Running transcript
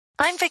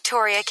I'm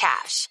Victoria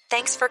Cash.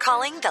 Thanks for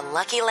calling the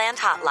Lucky Land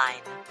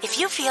Hotline. If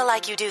you feel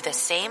like you do the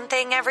same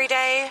thing every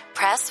day,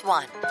 press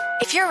 1.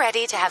 If you're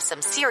ready to have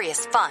some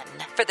serious fun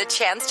for the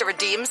chance to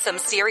redeem some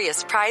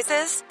serious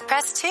prizes,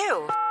 press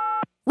 2.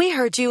 We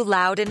heard you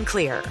loud and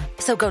clear.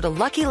 So go to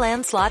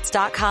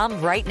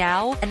LuckyLandSlots.com right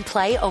now and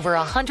play over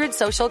 100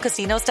 social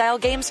casino-style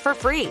games for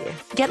free.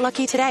 Get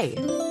lucky today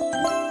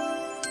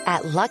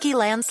at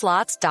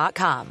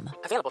LuckyLandSlots.com.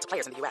 Available to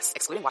players in the U.S.,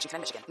 excluding Washington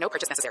and Michigan. No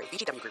purchase necessary.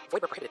 VGW Group.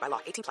 Void where prohibited by law.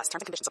 18+. Terms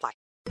and conditions apply.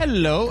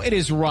 Hello, it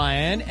is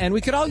Ryan, and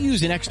we could all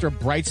use an extra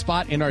bright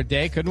spot in our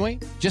day, couldn't we?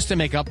 Just to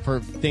make up for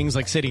things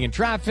like sitting in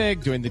traffic,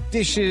 doing the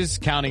dishes,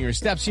 counting your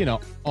steps, you know,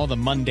 all the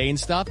mundane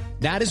stuff.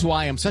 That is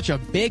why I'm such a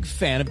big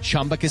fan of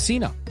Chumba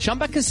Casino.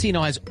 Chumba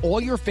Casino has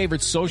all your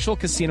favorite social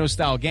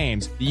casino-style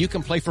games that you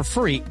can play for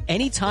free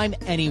anytime,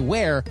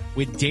 anywhere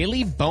with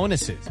daily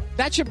bonuses.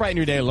 That should brighten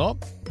your day a little.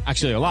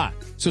 Actually, a lot.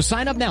 So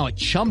sign up now at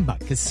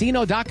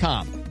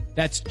ChumbaCasino.com.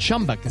 That's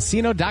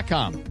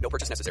ChumbaCasino.com. No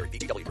purchase necessary.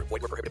 VGW Group.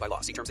 Void where prohibited by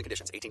law. See terms and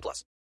conditions.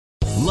 18+.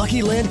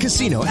 Lucky Land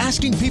Casino,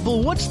 asking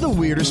people, what's the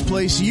weirdest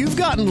place you've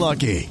gotten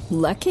lucky?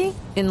 Lucky?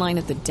 In line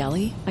at the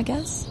deli, I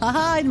guess?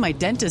 Aha, in my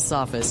dentist's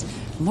office.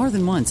 More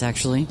than once,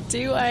 actually.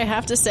 Do I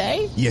have to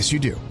say? Yes, you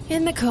do.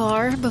 In the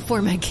car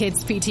before my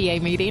kids'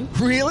 PTA meeting.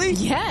 Really?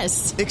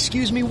 Yes.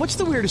 Excuse me, what's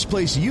the weirdest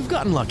place you've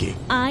gotten lucky?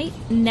 I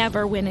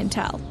never win and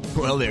tell.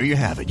 Well, there you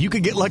have it. You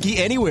can get lucky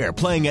anywhere,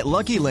 playing at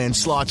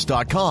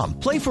LuckyLandSlots.com.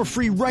 Play for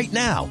free right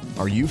now.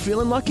 Are you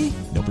feeling lucky?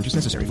 No purchase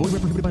necessary. Void where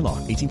prohibited by law.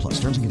 18+.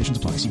 Terms and conditions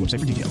apply. See website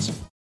for details.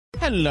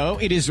 Hello,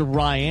 it is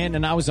Ryan,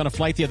 and I was on a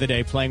flight the other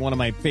day playing one of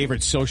my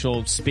favorite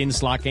social spin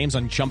slot games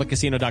on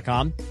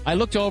ChumbaCasino.com. I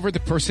looked over at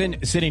the person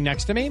sitting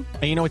next to me,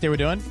 and you know what they were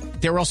doing?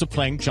 They were also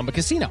playing Chumba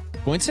Casino.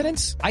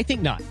 Coincidence? I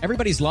think not.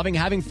 Everybody's loving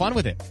having fun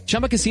with it.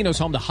 Chumba Casino is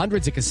home to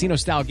hundreds of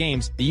casino-style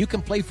games that you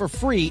can play for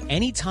free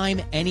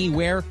anytime,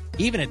 anywhere,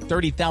 even at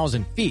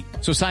 30,000 feet.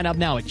 So sign up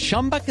now at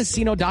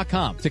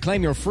ChumbaCasino.com to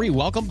claim your free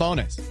welcome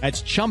bonus.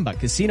 That's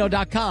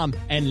ChumbaCasino.com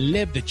and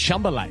live the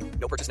Chumba life.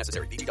 No purchase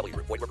necessary. VGW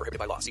Group. Void where prohibited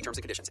by law. See terms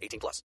and conditions.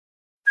 18+.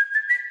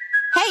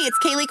 Hey, it's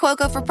Kaylee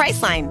Cuoco for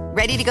Priceline.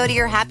 Ready to go to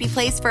your happy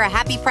place for a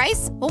happy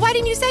price? Well, why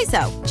didn't you say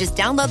so? Just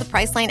download the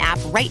Priceline app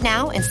right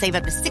now and save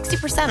up to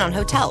 60% on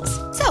hotels.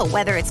 So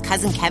whether it's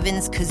Cousin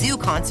Kevin's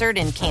Kazoo Concert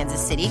in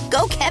Kansas City,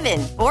 go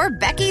Kevin, or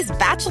Becky's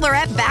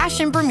Bachelorette Bash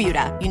in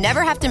Bermuda, you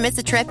never have to miss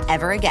a trip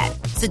ever again.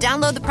 So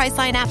download the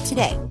Priceline app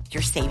today.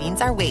 Your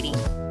savings are waiting.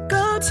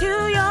 Go to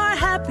your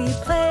happy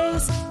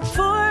place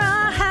for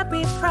a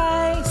happy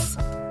price.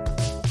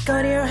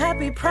 Go to your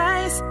happy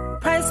price,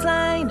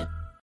 Priceline.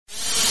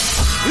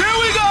 Here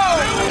we go!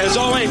 There's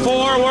only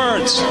 4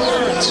 words.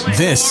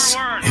 This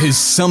is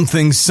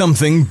Something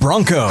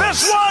Broncos.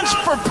 This one's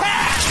for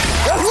Pat!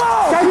 Let's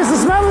go! Can you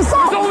smell the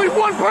salt? There's only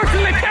one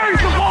person that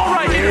carries the ball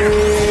right here.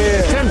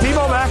 Yeah. Tim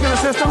Tebow back in the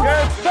system.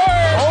 Good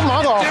third. Oh,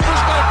 my God.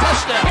 Denver's got a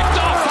touchdown.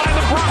 Picked off by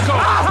the Broncos.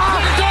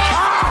 Picked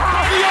off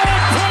by the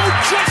all-pro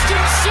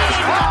Justin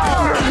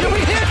Simmons. Here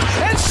we hit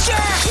and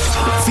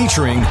sack.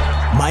 Featuring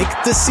Mike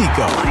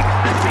DeSico.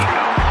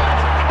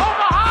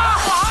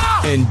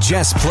 And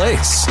Jess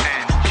Place.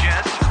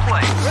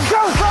 Let's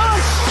go, son!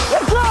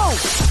 Let's go!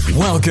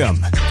 Welcome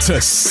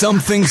to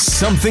Something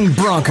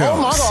Broncos. Oh,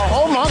 my God.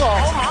 Oh, my God.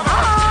 Oh, my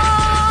God.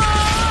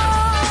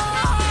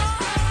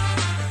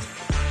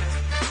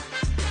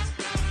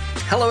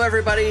 Hello,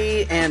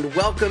 everybody, and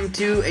welcome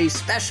to a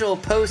special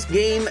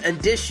post-game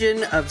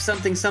edition of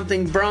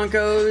Something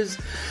Broncos.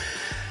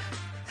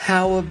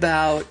 How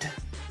about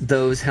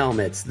those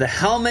helmets? The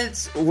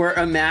helmets were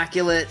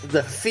immaculate,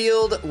 the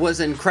field was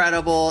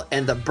incredible,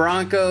 and the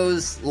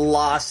Broncos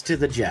lost to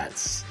the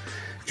Jets.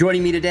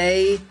 Joining me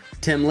today,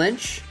 Tim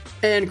Lynch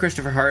and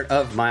Christopher Hart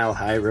of Mile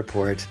High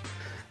Report.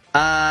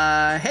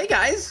 Hey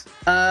guys,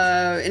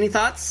 any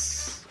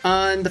thoughts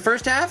on the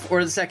first half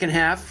or the second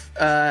half?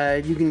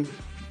 You can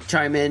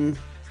chime in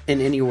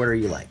any order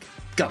you like.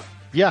 Go.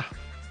 Yeah.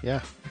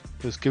 It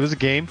was a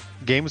game.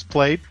 The game was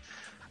played.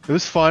 It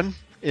was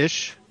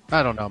fun-ish.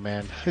 I don't know,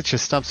 man. It's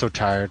just I'm so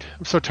tired.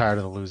 I'm so tired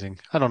of the losing.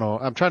 I don't know.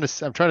 I'm trying to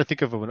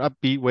think of an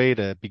upbeat way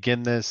to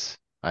begin this.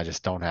 I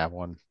just don't have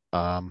one.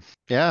 At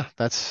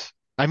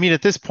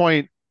this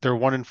point, they're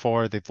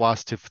 1-4. They've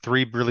lost to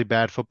 3 really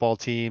bad football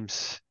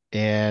teams,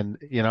 and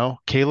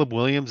Caleb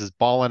Williams is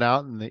balling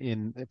out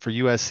for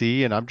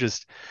USC, and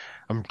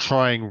I'm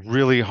trying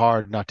really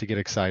hard not to get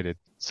excited.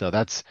 So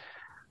that's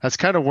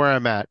kind of where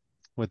I'm at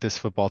with this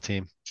football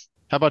team.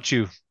 How about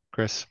you,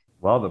 Chris?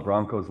 Well, the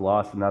Broncos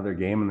lost another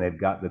game, and they've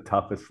got the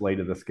toughest slate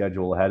of the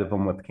schedule ahead of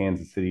them with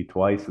Kansas City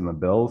twice and the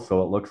Bills.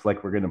 So it looks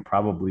like we're going to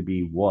probably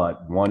be,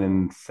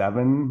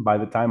 1-7 by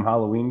the time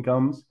Halloween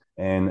comes.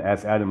 And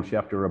as Adam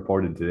Schefter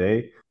reported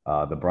today,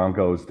 the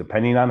Broncos,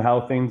 depending on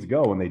how things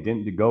go, and they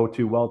didn't go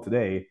too well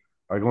today,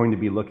 are going to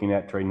be looking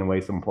at trading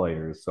away some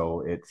players.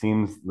 So it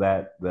seems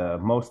that the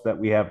most that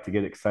we have to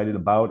get excited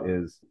about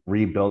is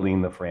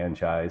rebuilding the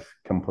franchise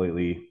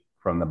completely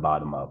from the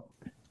bottom up.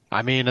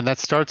 I mean, and that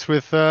starts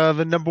with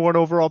the number 1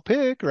 overall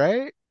pick,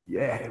 right?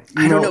 Yeah.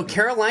 I don't know.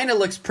 Carolina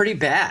looks pretty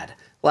bad.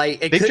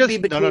 Like, it could be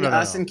between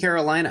us and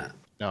Carolina.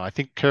 No, I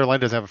think Carolina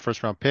doesn't have a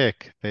first round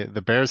pick.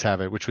 The Bears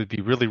have it, which would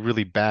be really,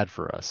 really bad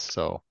for us.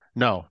 So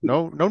no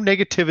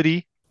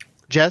negativity.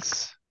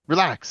 Jets,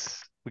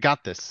 relax. We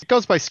got this. It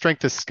goes by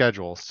strength of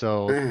schedule.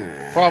 So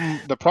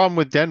the problem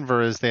with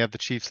Denver is they have the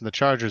Chiefs and the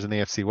Chargers in the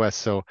AFC West.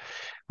 So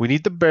we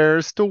need the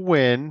Bears to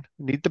win.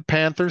 We need the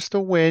Panthers to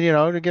win,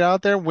 to get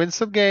out there and win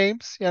some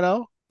games,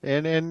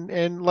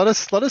 and let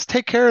us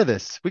take care of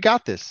this. We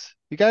got this.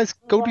 You guys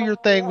go do your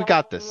thing. We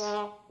got this.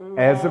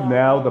 As of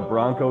now, the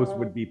Broncos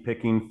would be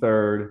picking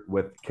third,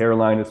 with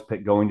Carolina's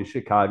pick going to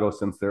Chicago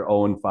since they're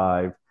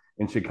 0-5.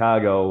 In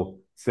Chicago,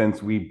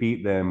 since we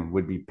beat them,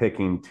 would be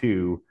picking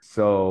 2.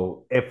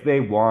 So if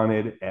they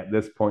wanted at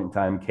this point in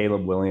time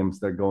Caleb Williams,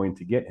 they're going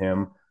to get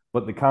him.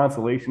 But the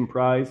consolation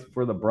prize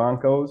for the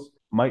Broncos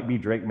might be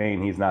Drake May,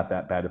 and he's not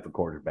that bad of a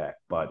quarterback.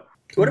 But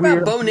what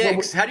about Bo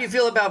Nix? How do you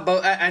feel about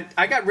Bo?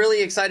 I got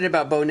really excited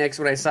about Bo Nix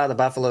when I saw the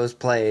Buffaloes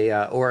play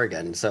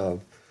Oregon. So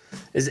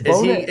is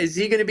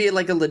he going to be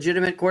like a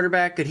legitimate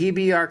quarterback? Could he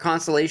be our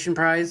consolation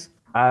prize?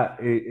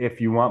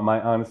 If you want my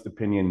honest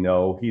opinion,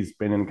 no. He's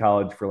been in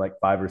college for like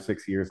 5 or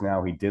 6 years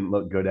now. He didn't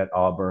look good at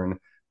Auburn,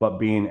 but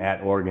being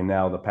at Oregon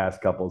now the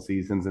past couple of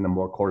seasons in a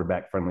more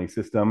quarterback-friendly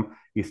system,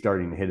 he's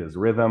starting to hit his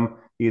rhythm.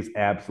 He is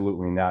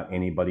absolutely not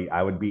anybody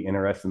I would be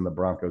interested in the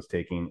Broncos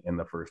taking in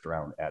the first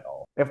round at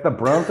all. If the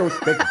Broncos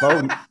pick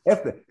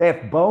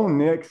if Bo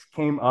Nix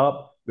came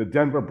up, the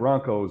Denver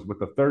Broncos with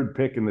the 3rd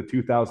pick in the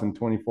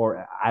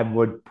 2024, I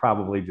would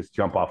probably just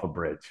jump off a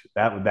bridge.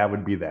 That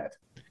would be that.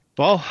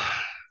 Well,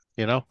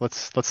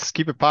 let's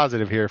keep it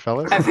positive here,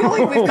 fellas. I feel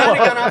like we've kind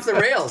of gone off the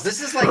rails.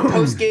 This is like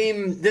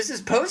post-game. This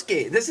is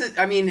post-game.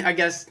 I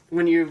guess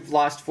when you've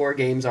lost 4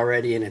 games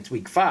already and it's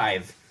week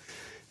 5,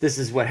 this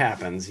is what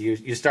happens.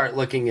 You start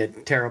looking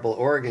at terrible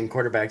Oregon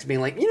quarterbacks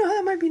being like,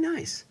 that might be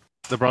nice.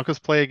 The Broncos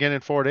play again in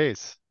 4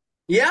 days.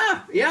 Yeah.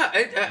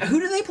 Who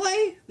do they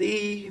play?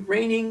 The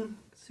reigning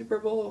Super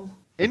Bowl?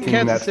 In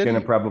Kansas City. That's going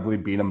to probably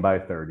beat them by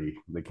 30,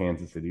 the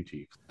Kansas City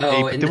Chiefs.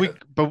 Oh,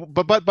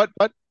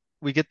 but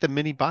we get the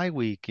mini bye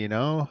week, You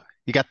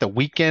got the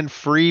weekend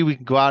free. We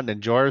can go out and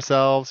enjoy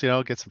ourselves,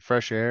 get some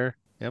fresh air.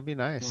 It'll be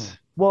nice.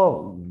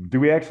 Well, do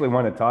we actually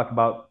want to talk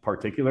about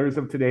particulars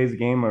of today's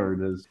game, or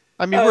does?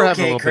 We're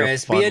having a little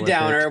Chris, bit of fun be a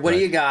downer. What do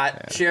you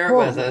got? Share it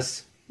with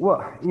us.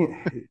 Well,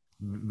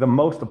 the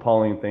most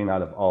appalling thing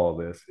out of all of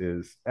this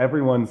is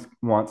everyone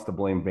wants to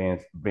blame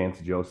Vance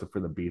Joseph for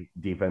the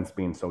defense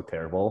being so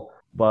terrible,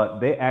 but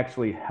they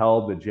actually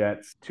held the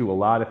Jets to a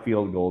lot of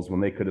field goals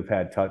when they could have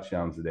had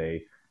touchdowns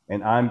today.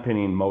 And I'm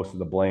pinning most of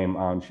the blame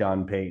on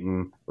Sean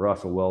Payton,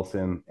 Russell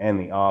Wilson, and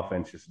the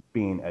offense just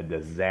being a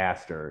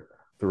disaster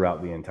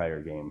throughout the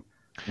entire game.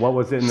 What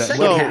was in the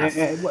second half?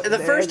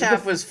 The first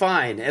half was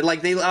fine.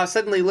 Like they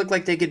suddenly looked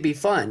like they could be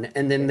fun,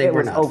 and then they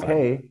were not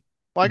okay. Fun.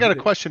 Well, I got a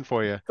question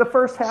for you. The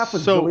first half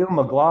was Jaleel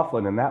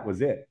McLaughlin, and that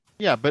was it.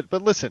 Yeah, but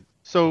listen.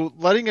 So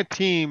letting a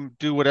team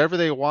do whatever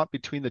they want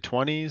between the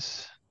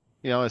 20s,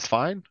 is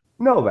fine?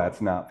 No,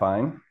 that's not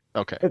fine.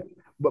 Okay.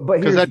 But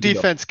because that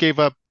defense gave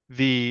up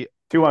the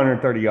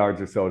 230 yards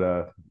or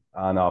so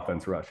on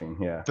offense rushing.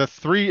 Yeah. A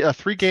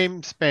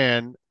 3-game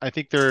span, I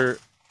think they're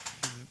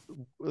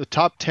the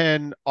top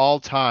 10 all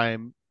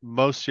time,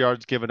 most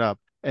yards given up.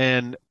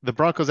 And the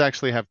Broncos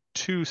actually have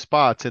 2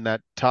 spots in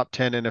that top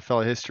 10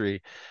 NFL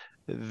history.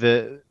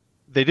 They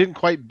didn't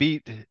quite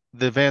beat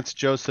the Vance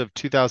Joseph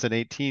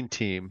 2018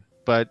 team,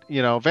 but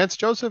Vance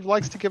Joseph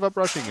likes to give up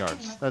rushing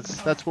yards.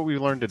 That's what we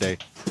learned today.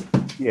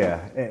 Yeah,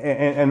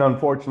 and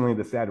unfortunately,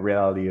 the sad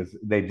reality is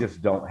they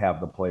just don't have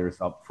the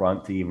players up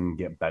front to even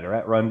get better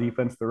at run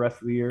defense the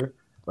rest of the year.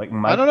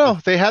 I don't know.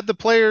 They had the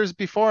players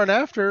before and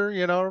after.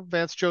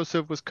 Vance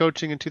Joseph was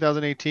coaching in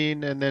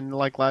 2018 and then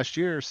last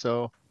year.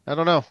 So I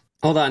don't know.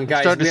 Hold on,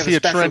 guys. We have a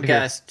special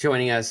guest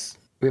joining us.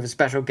 We have a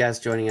special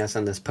guest joining us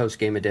on this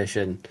post-game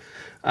edition.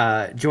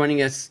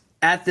 Joining us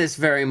at this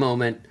very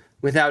moment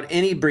without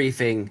any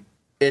briefing,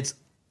 it's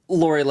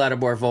Lori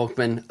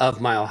Lattimore-Volkman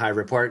of Mile High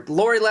Report.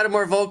 Lori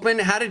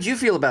Lattimore-Volkman, how did you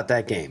feel about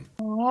that game?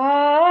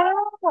 I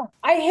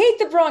hate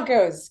the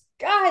Broncos.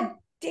 God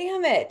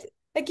damn it.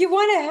 You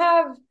want to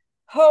have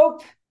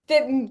hope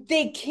that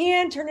they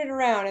can turn it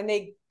around, and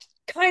they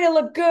kind of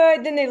look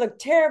good, then they look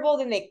terrible,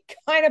 then they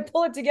kind of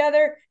pull it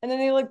together, and then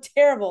they look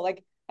terrible.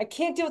 I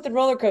can't deal with the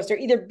roller coaster.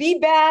 Either be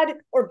bad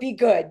or be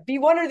good. Be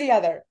one or the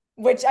other,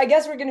 which I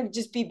guess we're going to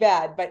just be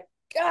bad. But,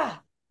 God.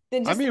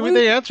 When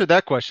they answered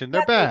that question,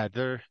 they're bad.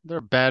 They're a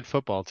bad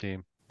football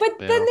team. But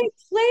then they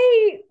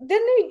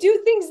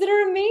do things that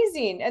are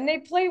amazing, and they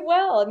play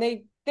well, and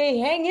they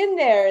hang in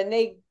there, and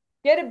they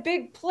get a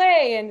big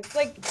play, and it's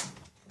like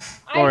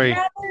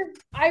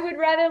I would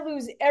rather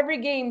lose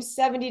every game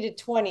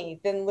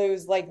 70-20 than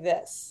lose like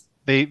this.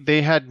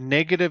 They had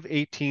negative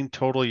 18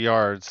 total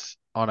yards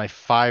on a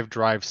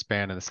 5-drive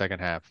span in the second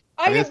half.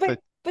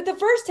 But the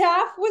first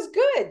half was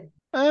good.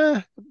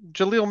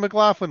 Jaleel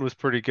McLaughlin was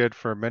pretty good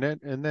for a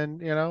minute, and then,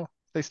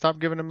 they stopped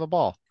giving him the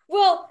ball.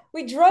 Well,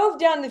 we drove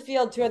down the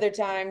field 2 other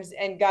times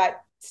and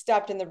got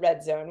stopped in the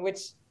red zone, which,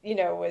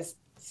 was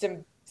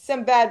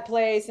some bad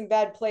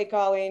play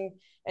calling,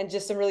 and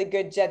just some really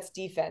good Jets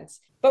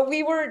defense. But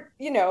we were,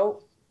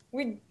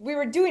 we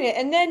were doing it.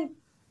 And then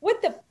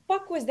what the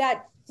fuck was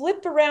that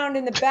flip around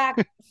in the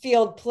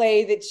backfield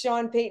play that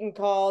Sean Payton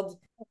called?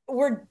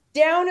 We're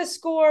down a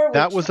score.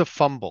 That was a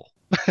fumble.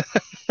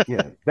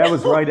 Yeah, that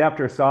was right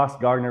after Sauce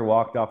Gardner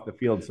walked off the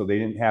field, so they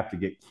didn't have to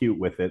get cute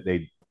with it.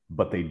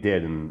 But they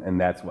did, and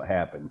that's what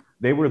happened.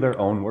 They were their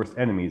own worst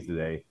enemies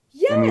today.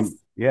 Yes. I mean,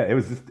 yeah, it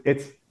was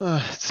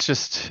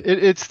just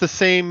it's the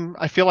same.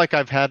 I feel like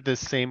I've had this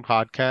same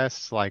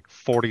podcast like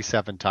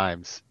 47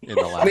 times in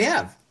the last. We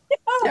have.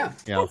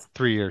 Yeah.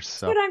 3 years. That's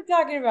So what I'm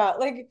talking about.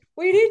 Like,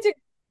 we need to,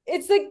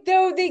 it's like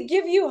though they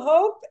give you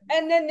hope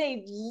and then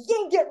they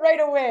yank it right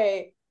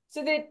away.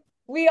 So that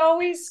we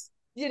always,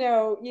 you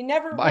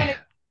never want to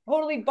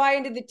totally buy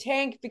into the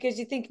tank because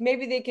you think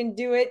maybe they can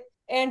do it.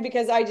 And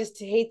because I just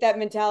hate that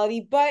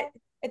mentality. But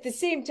at the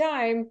same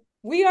time,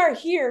 we are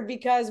here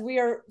because we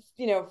are,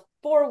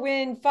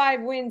 4-win,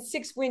 5-win,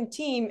 6-win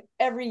team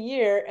every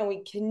year. And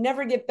we can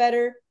never get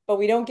better, but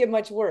we don't get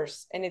much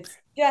worse. And it's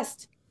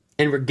just.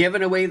 And we're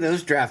giving away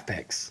those draft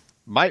picks.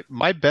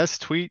 my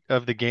best tweet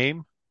of the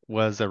game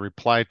was a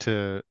reply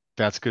to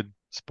That's Good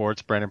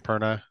Sports, Brandon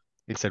Perna.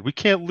 He said, "We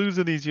can't lose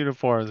in these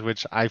uniforms,"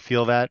 which I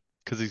feel that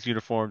because these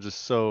uniforms are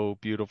so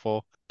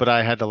beautiful. But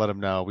I had to let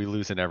him know we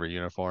lose in every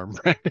uniform,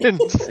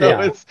 Brandon.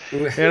 So it's,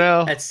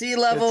 at sea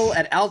level,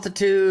 at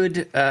altitude,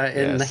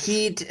 in the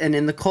heat and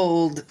in the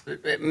cold,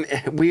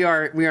 we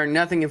are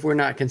nothing if we're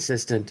not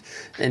consistent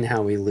in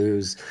how we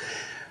lose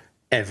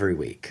every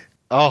week.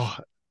 Oh,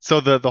 so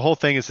the whole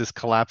thing is this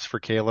collapse for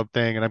Caleb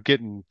thing, and I'm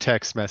getting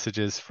text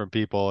messages from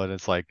people, and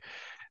it's like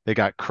they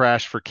got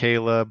crash for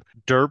Caleb,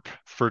 derp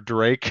for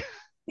Drake.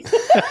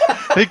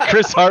 I think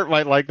Chris Hart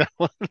might like that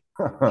one.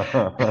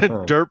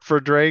 Derp for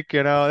Drake,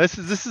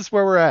 this is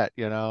where we're at.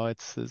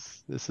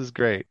 This is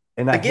great.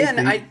 And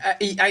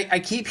I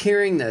keep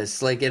hearing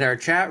this like in our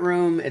chat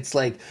room. It's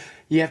like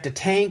you have to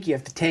tank,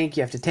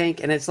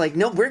 and it's like,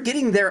 no, we're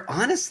getting there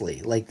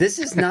honestly. Like this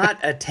is not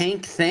a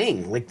tank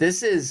thing. Like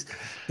this is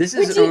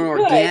an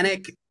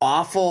organic,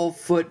 awful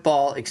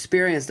football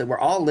experience that we're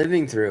all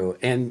living through,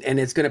 and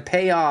it's going to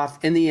pay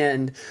off in the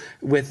end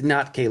with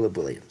not Caleb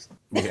Williams.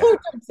 Yeah.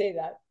 Don't say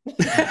that.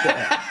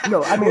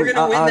 No, I mean, we're going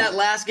to win that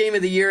last game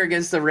of the year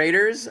against the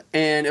Raiders,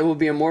 and it will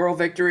be a moral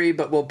victory,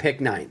 but we'll pick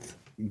 9th.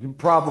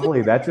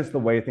 Probably. That's just the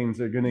way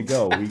things are going to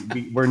go.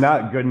 We're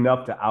not good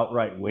enough to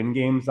outright win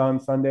games on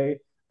Sunday,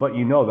 but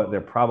that they're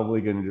probably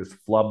going to just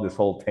flub this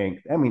whole tank.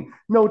 I mean,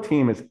 no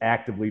team is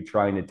actively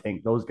trying to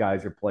tank. Those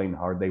guys are playing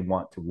hard. They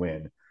want to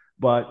win.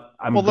 But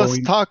let's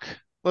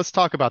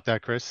talk about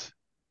that, Chris.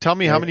 Tell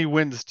me how many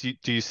wins do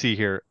you see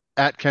here?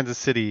 At Kansas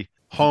City,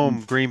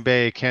 home Green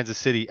Bay, Kansas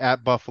City,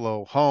 at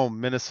Buffalo, home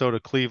Minnesota,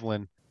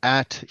 Cleveland,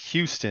 at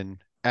Houston,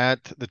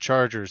 at the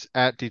Chargers,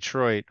 at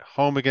Detroit,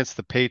 home against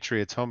the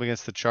Patriots, home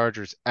against the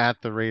Chargers,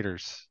 at the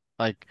Raiders.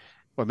 Like,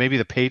 maybe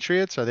the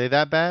Patriots? Are they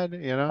that bad?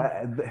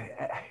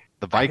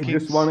 The Vikings? I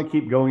just want to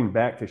keep going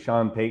back to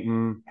Sean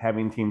Payton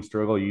having teams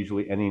struggle,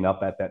 usually ending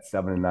up at that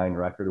 7-9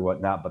 record or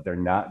whatnot, but they're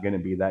not going to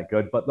be that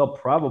good. But they'll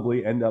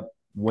probably end up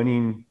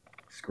winning,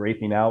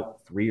 scraping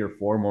out 3 or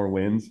 4 more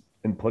wins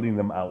and putting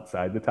them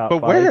outside the top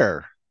 5.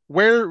 But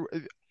where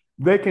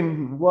they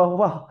can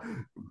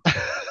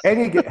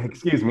any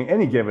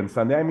given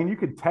Sunday. I mean, you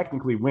could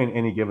technically win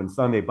any given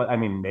Sunday, but I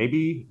mean,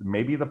 maybe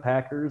the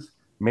Packers,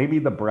 maybe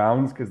the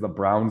Browns, because the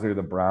Browns are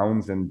the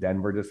Browns and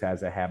Denver just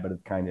has a habit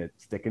of kind of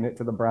sticking it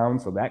to the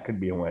Browns, so that could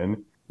be a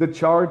win. The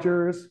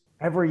Chargers,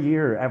 every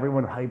year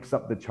everyone hypes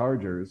up the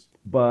Chargers,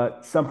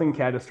 but something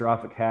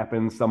catastrophic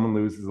happens, someone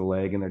loses a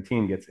leg and their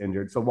team gets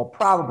injured, so we'll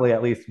probably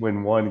at least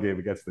win one game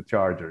against the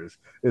Chargers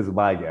is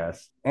my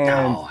guess.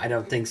 No, I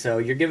don't think so.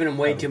 You're giving them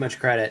way too much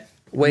credit.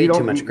 Way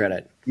too much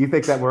credit. You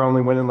think that we're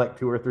only winning like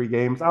 2 or 3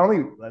 games? That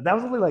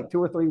was only like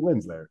 2 or 3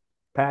 wins there.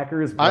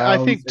 Packers,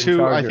 Browns, I think two.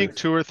 Chargers. I think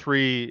 2 or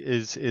 3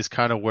 is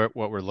kind of what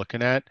we're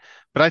looking at.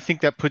 But I think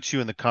that puts you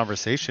in the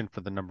conversation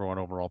for the number 1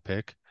 overall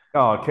pick.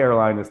 Oh,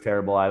 Carolina's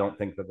terrible. I don't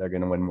think that they're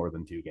going to win more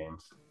than 2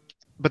 games.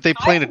 But they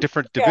play in a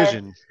different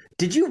division.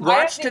 Did you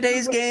watch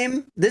today's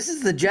game? This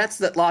is the Jets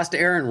that lost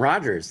Aaron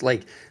Rodgers.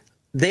 Like,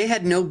 they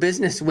had no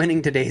business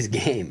winning today's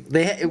game.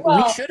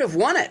 We should have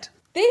won it.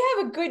 They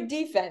have a good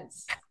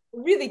defense.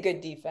 Really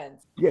good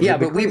defense. Yeah,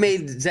 but we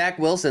made Zach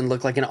Wilson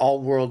look like an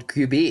all-world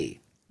QB.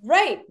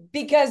 Right,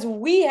 because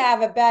we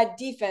have a bad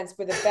defense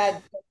with a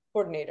bad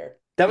coordinator.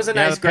 That was a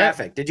nice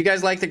graphic. Did you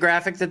guys like the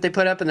graphic that they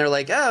put up? And they're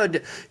like, oh,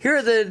 here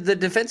are the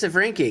defensive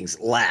rankings.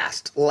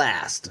 Last,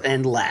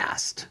 and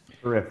last.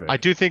 Terrific. I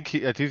do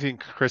think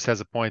Chris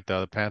has a point,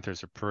 though. The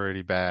Panthers are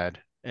pretty bad,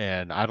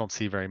 and I don't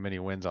see very many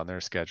wins on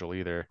their schedule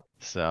either.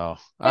 So,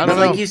 I don't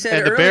know. Like you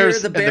said earlier,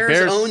 the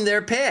Bears own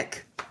their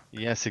pick.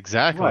 Yes,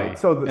 exactly. Right.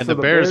 So the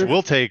Bears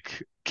will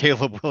take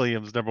Caleb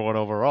Williams number 1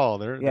 overall.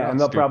 And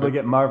they'll probably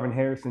get Marvin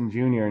Harrison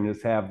Jr. and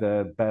just have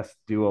the best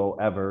duo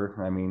ever.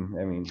 I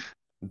mean,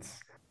 it's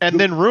and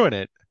then ruin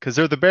it because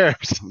they're the Bears.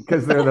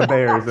 Because they're the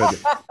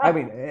Bears. I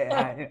mean,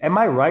 am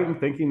I right in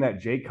thinking that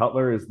Jay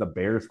Cutler is the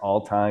Bears'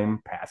 all-time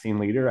passing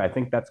leader? I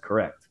think that's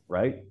correct,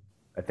 right?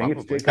 I think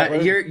it's Jay Cutler.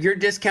 You're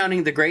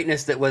discounting the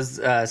greatness that was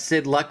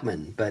Sid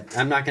Luckman, but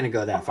I'm not going to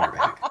go that far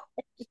back.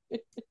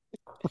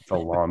 a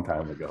long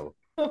time ago.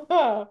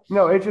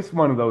 No, it's just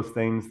one of those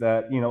things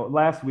that,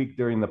 last week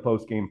during the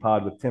post-game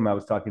pod with Tim, I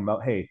was talking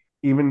about, hey,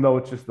 even though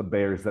it's just the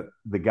Bears, that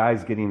the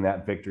guys getting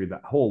that victory,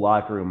 that whole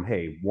locker room,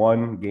 hey,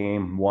 one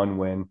game, one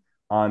win,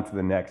 on to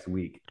the next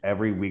week.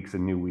 Every week's a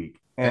new week.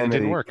 And it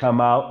didn't work. Come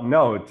out.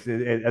 No,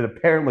 it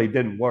apparently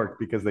didn't work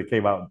because they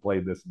came out and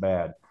played this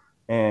bad.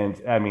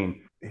 And I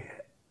mean,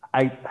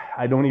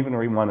 I don't even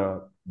really want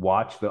to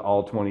watch the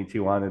all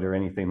 22 on it or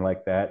anything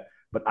like that.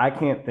 But I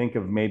can't think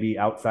of maybe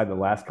outside the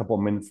last couple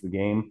of minutes of the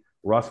game,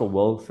 Russell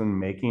Wilson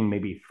making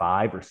maybe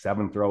 5 or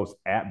 7 throws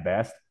at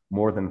best,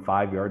 more than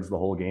 5 yards the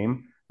whole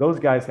game. Those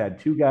guys had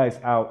 2 guys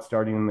out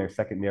starting in their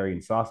secondary,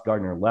 and Sauce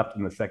Gardner left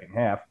in the second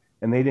half,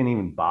 and they didn't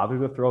even bother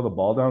to throw the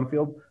ball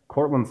downfield.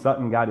 Cortland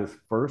Sutton got his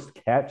first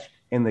catch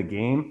in the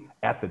game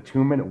at the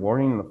 2-minute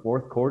warning in the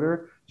fourth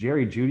quarter.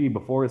 Jerry Jeudy,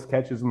 before his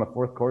catches in the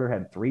fourth quarter,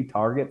 had 3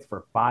 targets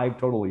for 5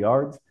 total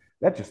yards.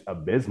 That's just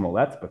abysmal.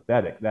 That's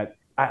pathetic.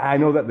 I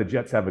know that the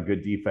Jets have a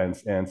good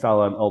defense, and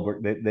Salah and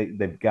Ulbert,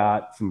 they've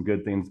got some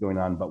good things going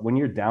on. But when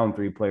you're down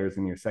 3 players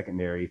in your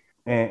secondary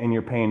and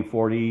you're paying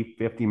 $40,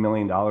 $50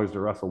 million to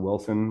Russell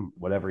Wilson,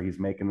 whatever he's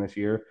making this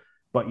year,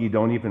 but you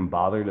don't even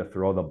bother to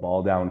throw the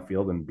ball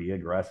downfield and be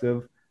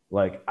aggressive,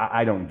 like,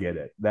 I don't get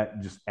it.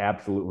 That just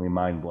absolutely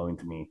mind-blowing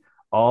to me.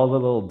 All the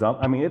little dump.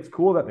 I mean, it's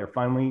cool that they're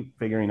finally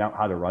figuring out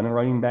how to run a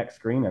running back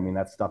screen. I mean,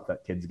 that's stuff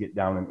that kids get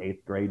down in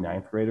 8th grade,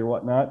 9th grade or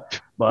whatnot.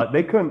 But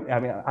they couldn't. I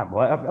mean,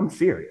 I'm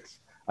serious.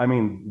 I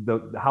mean,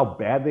 how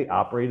bad they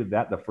operated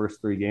that the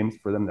first 3 games,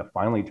 for them to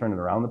finally turn it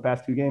around the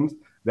past 2 games,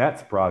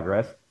 that's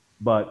progress.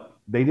 But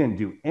they didn't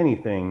do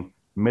anything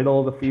middle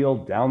of the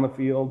field, down the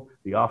field.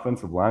 The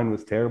offensive line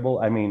was terrible.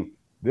 I mean,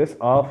 this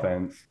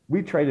offense,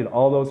 we traded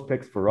all those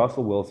picks for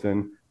Russell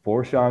Wilson,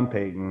 for Sean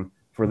Payton,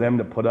 for them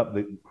to put up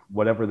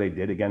whatever they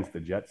did against the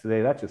Jets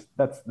today.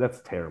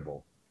 That's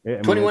terrible.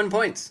 21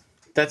 points.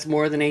 That's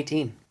more than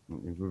 18.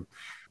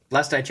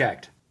 Last I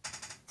checked.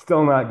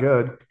 Still not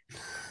good.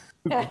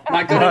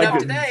 Not good enough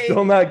today.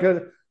 Still not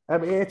good. I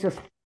mean, it's just.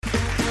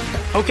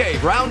 Okay,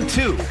 round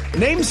 2.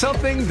 Name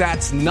something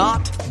that's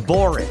not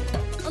boring.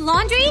 A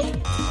laundry?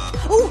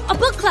 Ooh, a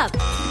book club.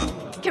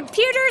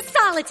 Computer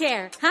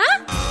solitaire,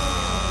 huh?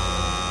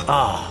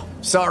 Ah,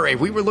 sorry,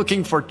 we were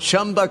looking for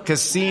Chumba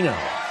Casino.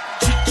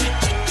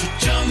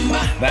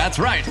 That's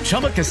right,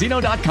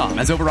 ChumbaCasino.com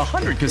has over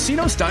 100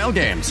 casino-style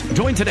games.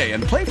 Join today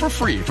and play for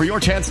free for your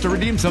chance to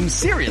redeem some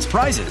serious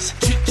prizes.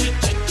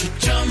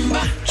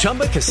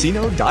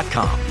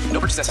 ChumbaCasino.com. No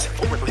purchase necessary.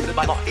 Void where prohibited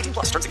by law.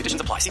 18+ terms and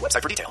conditions apply. See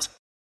website for details.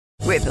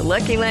 With the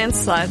Lucky Land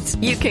Slots,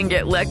 you can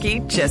get lucky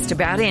just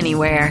about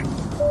anywhere.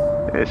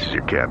 This is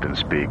your captain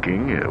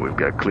speaking. We've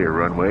got clear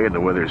runway and the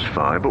weather's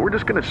fine, but we're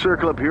just going to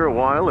circle up here a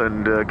while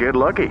and get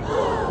lucky.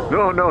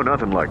 No,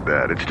 nothing like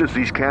that. It's just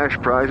these cash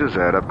prizes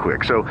add up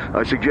quick. So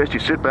I suggest you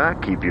sit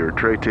back, keep your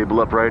tray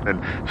table upright,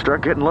 and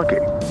start getting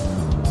lucky.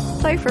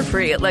 Play for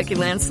free at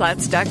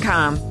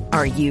LuckyLandSlots.com.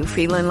 Are you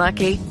feeling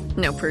lucky?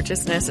 No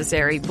purchase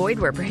necessary. Void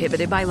where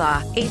prohibited by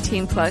law.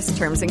 18+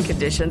 terms and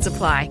conditions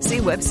apply. See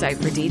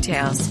website for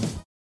details.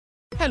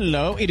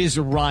 Hello, it is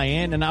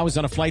Ryan, and I was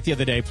on a flight the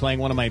other day playing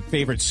one of my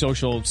favorite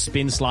social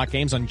spin slot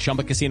games on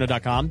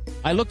ChumbaCasino.com.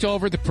 I looked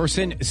over at the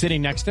person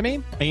sitting next to me,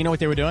 and you know what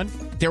they were doing?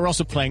 They were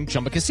also playing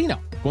Chumba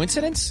Casino.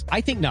 Coincidence?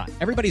 I think not.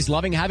 Everybody's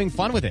loving having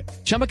fun with it.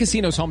 Chumba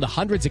Casino is home to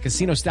hundreds of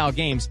casino-style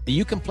games that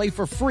you can play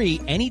for free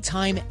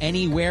anytime,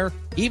 anywhere,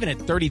 even at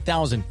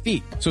 30,000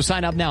 feet. So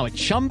sign up now at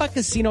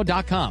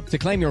ChumbaCasino.com to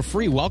claim your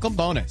free welcome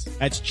bonus.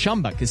 That's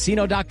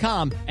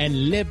ChumbaCasino.com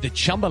and live the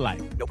Chumba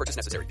life. No purchase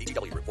necessary.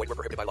 VGW. Void where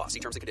prohibited by law. See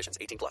terms and conditions.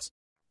 18+.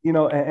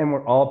 And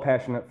we're all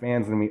passionate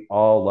fans, and we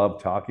all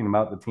love talking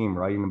about the team,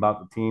 writing about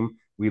the team.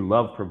 We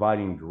love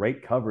providing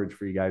great coverage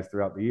for you guys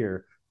throughout the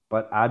year.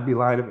 But I'd be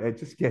lying if it's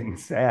just getting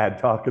sad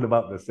talking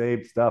about the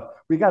same stuff.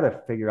 We got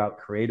to figure out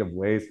creative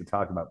ways to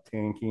talk about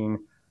tanking,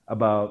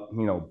 about,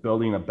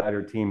 building a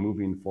better team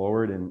moving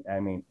forward. And I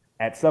mean,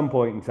 at some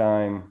point in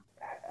time,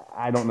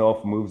 I don't know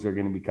if moves are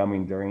going to be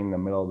coming during the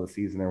middle of the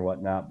season or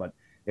whatnot, but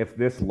if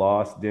this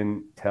loss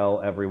didn't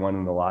tell everyone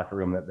in the locker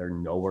room that they're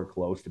nowhere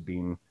close to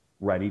being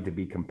ready to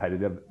be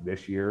competitive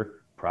this year,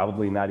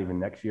 probably not even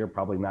next year,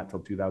 probably not till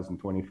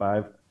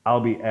 2025,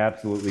 I'll be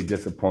absolutely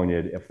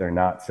disappointed if they're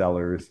not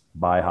sellers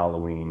by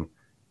Halloween.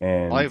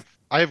 And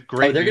I have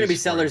great. They're going to be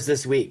sellers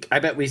this week. I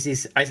bet we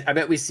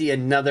see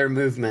another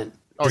movement.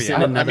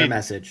 Send another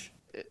message.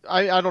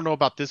 I don't know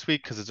about this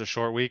week because it's a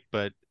short week,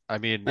 but I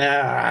mean,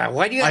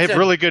 why do you? I have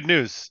really good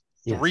news.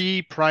 Yes.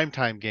 3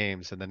 primetime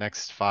games in the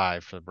next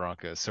 5 for the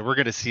Broncos. So we're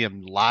going to see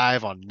them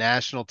live on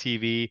national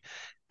TV,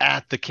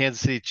 at the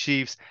Kansas City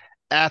Chiefs,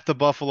 at the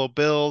Buffalo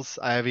Bills.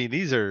 I mean,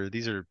 these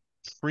are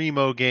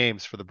primo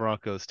games for the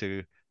Broncos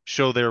to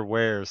show their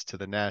wares to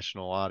the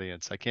national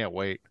audience. I can't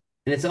wait.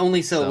 And it's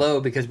only so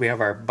low because we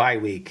have our bye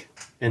week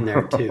in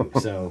there too.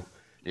 So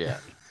yeah.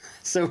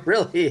 So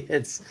really,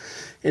 it's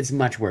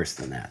much worse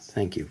than that.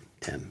 Thank you,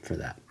 Tim, for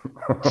that.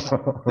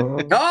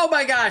 Oh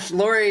my gosh,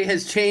 Lori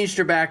has changed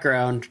her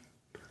background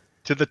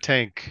to the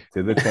tank.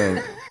 To the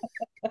tank.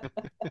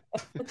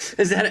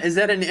 Is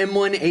that an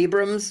M1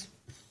 Abrams?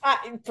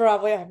 I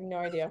probably have no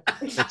idea.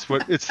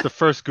 It's the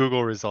first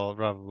Google result,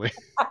 probably.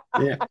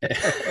 Yeah.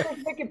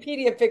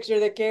 Wikipedia picture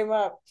that came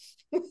up.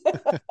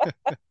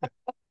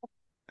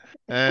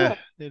 It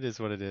is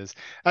what it is.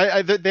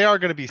 They are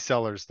going to be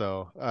sellers,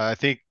 though. I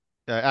think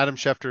Adam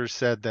Schefter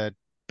said that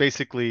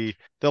basically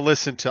they'll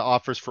listen to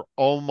offers for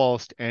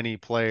almost any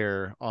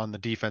player on the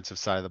defensive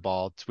side of the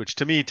ball, which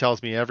to me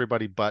tells me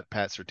everybody but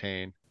Pat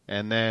Surtain.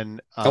 And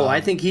then,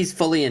 I think he's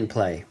fully in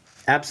play.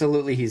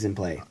 Absolutely, he's in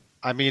play.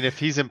 I mean, if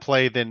he's in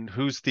play, then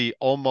who's the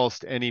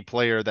almost any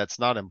player that's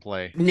not in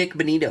play? Nick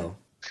Bonito.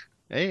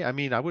 Hey, I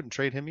mean, I wouldn't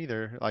trade him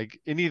either. Like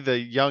any of the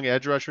young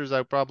edge rushers,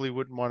 I probably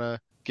wouldn't want to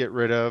get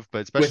rid of,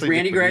 but especially with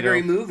Randy Nick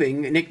Gregory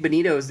moving, Nick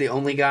Bonito is the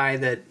only guy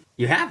that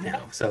you have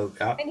now. So,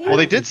 well,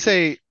 they did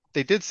say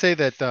that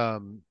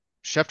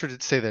Schefter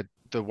did say that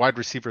the wide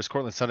receivers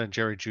Cortland Sutton and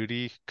Jerry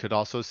Jeudy could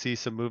also see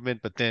some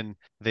movement, but then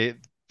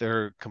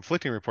their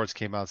conflicting reports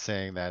came out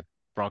saying that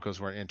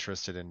Broncos weren't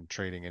interested in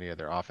trading any of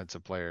their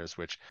offensive players,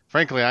 which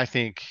frankly I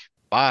think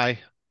bye.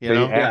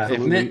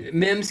 If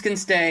Mims can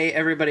stay,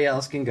 everybody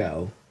else can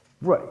go.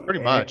 Right.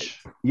 Pretty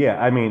much.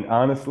 Yeah, I mean,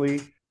 honestly,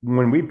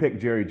 when we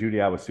picked Jerry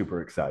Jeudy, I was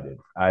super excited.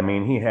 I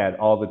mean, he had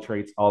all the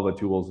traits, all the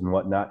tools and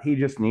whatnot. He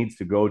just needs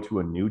to go to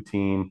a new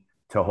team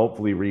to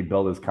hopefully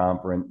rebuild his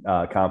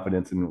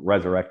confidence and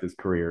resurrect his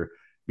career,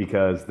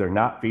 because they're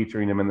not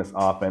featuring him in this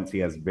offense. He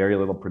has very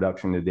little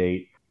production to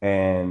date,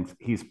 and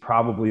he's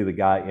probably the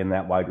guy in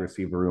that wide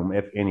receiver room,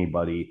 if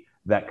anybody,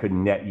 that could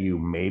net you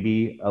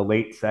maybe a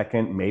late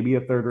second, maybe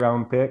a third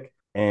round pick.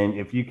 And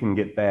if you can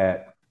get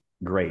that,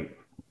 great.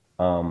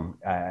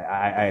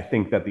 I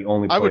think that the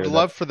only I would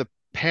love for the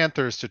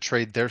Panthers to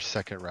trade their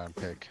second round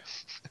pick.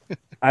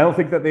 I don't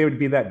think that they would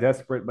be that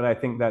desperate, but I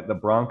think that the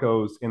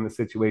Broncos, in the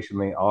situation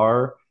they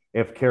are,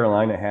 if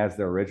Carolina has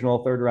their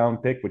original third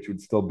round pick, which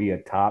would still be a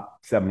top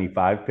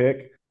 75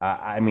 pick,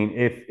 I mean,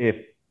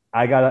 if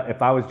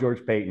I was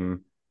George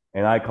Payton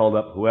and I called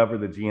up whoever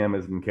the GM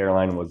is in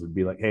Carolina would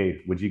be like, hey,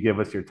 would you give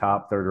us your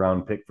top third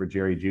round pick for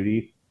Jerry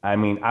Jeudy? I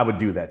mean, I would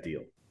do that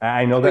deal.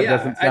 I know that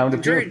doesn't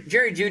sound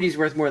Jerry Jeudy's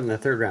worth more than a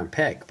third round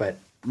pick, but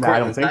no, I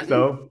don't think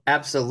so.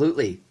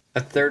 Absolutely. A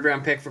third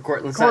round pick for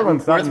Cortland Sutton.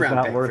 Cortland Sutton's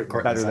not worth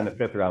better than a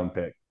fifth round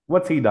pick.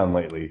 What's he done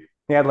lately?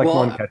 He had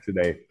one catch a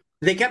day.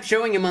 They kept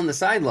showing him on the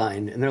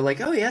sideline, and they're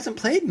like, "Oh, he hasn't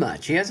played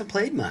much.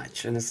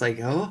 And it's like,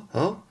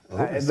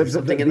 is there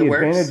something in the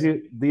works?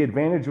 The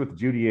advantage with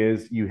Jeudy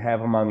is you have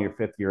him on your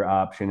fifth-year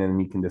option,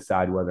 and you can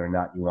decide whether or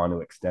not you want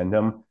to extend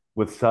him.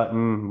 With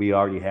Sutton, we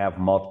already have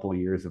multiple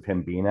years of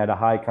him being at a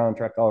high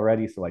contract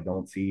already, so I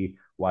don't see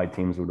why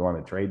teams would want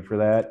to trade for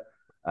that.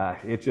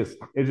 It's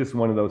just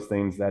one of those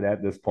things that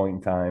at this point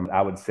in time,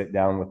 I would sit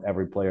down with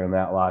every player in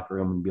that locker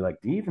room and be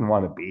like, do you even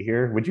want to be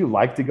here? Would you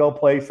like to go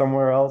play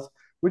somewhere else?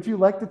 Would you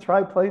like to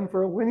try playing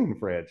for a winning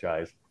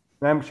franchise?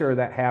 And I'm sure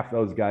that half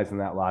those guys in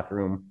that locker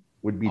room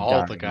would be all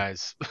dying. the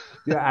guys.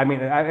 Yeah, I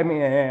mean,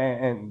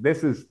 and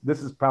this is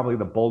probably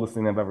the boldest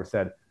thing I've ever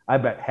said. I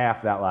bet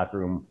half that locker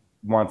room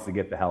wants to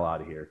get the hell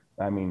out of here.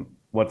 I mean,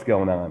 what's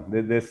going on?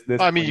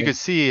 I mean, you could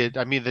see it.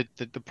 I mean,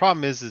 the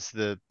problem is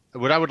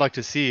what I would like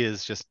to see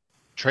is just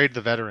trade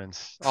the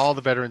veterans. All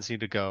the veterans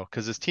need to go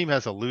because this team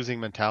has a losing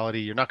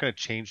mentality. You're not going to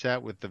change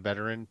that with the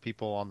veteran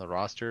people on the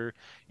roster.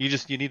 You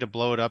need to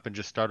blow it up and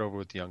just start over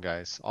with the young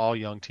guys. All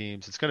young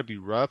teams. It's going to be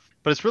rough,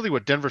 but it's really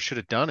what Denver should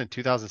have done in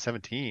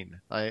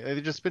 2017.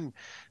 They've just been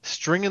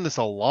stringing this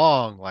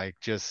along, like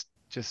just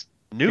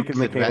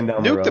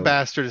nuke the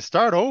bastard to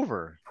start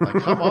over.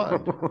 Like, come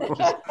on.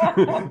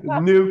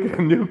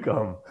 nuke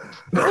him.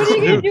 What are you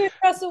going to do with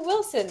Russell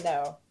Wilson,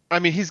 though? I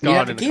mean, he's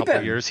gone in a couple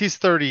of years. He's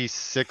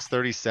 36,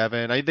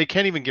 37. They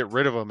can't even get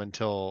rid of him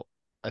until,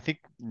 I think,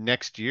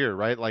 next year,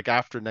 right? Like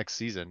after next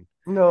season.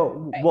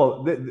 No,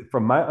 well,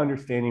 from my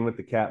understanding with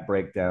the cap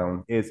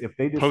breakdown is if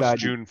they decide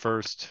post-June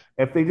 1st.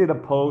 If they did a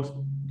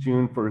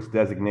post-June 1st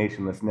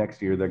designation this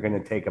next year, they're going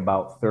to take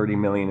about $30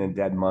 million in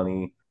dead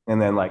money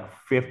and then like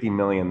 $50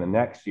 million the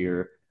next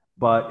year.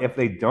 But if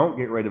they don't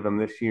get rid of him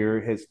this year,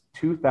 his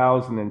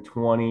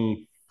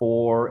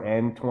 2024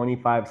 and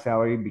 25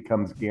 salary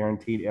becomes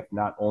guaranteed, if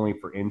not only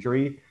for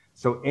injury.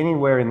 So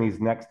anywhere in these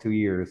next 2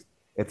 years,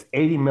 it's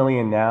 $80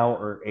 million now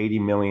or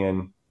 $80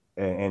 million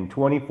in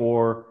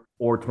 24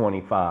 or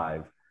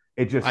 25.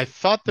 I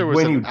thought there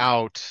was an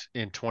out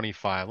in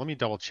 25. Let me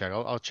double check.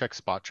 I'll check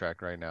Spot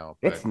Track right now.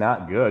 But it's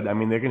not good. I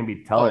mean, they're going to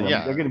be telling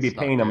them, they're going to be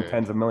paying them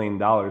tens of $1 million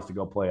to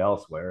go play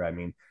elsewhere. I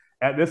mean,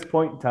 at this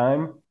point in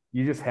time,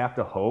 you just have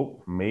to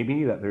hope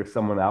maybe that there's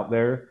someone out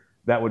there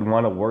that would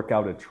want to work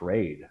out a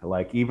trade.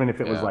 Like, even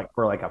if it was like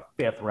for like a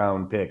fifth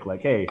round pick,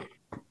 like, hey,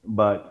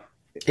 but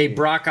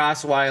Brock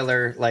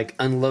Osweiler, like,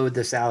 unload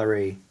the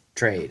salary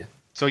trade.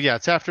 So yeah,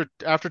 it's after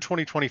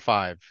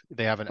 2025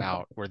 they have an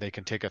out where they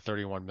can take a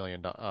 $31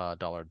 million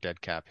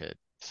dead cap hit.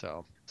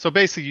 So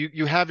basically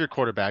you have your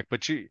quarterback,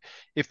 but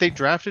if they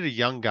drafted a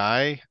young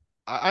guy,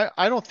 I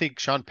don't think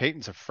Sean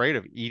Payton's afraid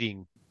of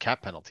eating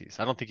cap penalties.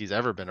 I don't think he's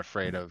ever been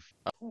afraid of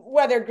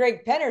whether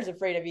Greg Penner's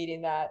afraid of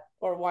eating that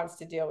or wants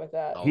to deal with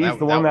that. He's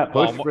the one that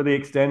pushed for the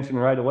extension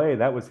right away.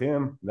 That was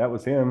him.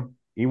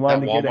 He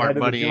wanted That to get Walmart ahead of the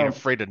money ain't jump.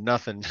 afraid of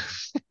nothing.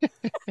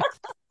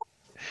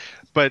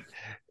 But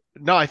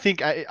no, I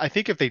think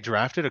if they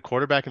drafted a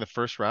quarterback in the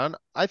first round,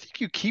 I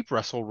think you keep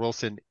Russell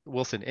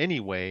Wilson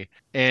anyway.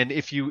 And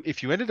if you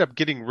ended up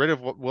getting rid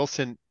of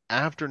Wilson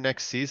after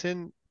next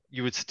season,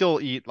 you would still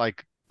eat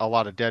like a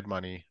lot of dead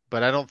money.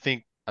 But I don't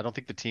think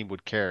the team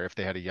would care if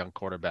they had a young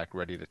quarterback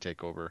ready to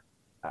take over.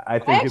 I I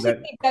think actually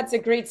that think that's a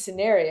great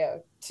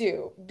scenario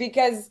too,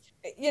 because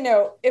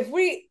if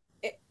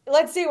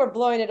let's say we're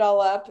blowing it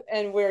all up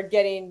and we're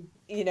getting,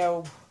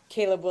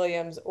 Caleb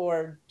Williams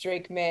or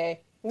Drake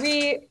May,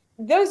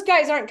 those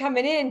guys aren't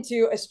coming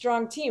into a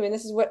strong team, and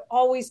this is what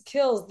always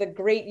kills the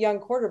great young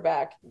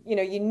quarterback.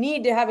 You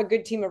need to have a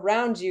good team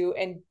around you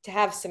and to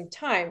have some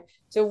time.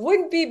 So it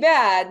wouldn't be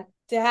bad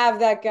to have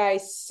that guy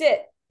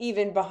sit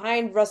even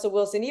behind Russell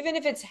Wilson, even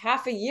if it's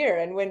half a year.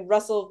 And when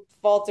Russell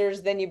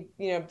falters, then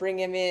you bring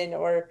him in,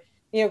 or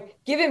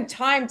give him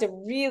time to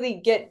really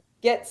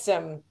get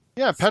some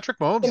Patrick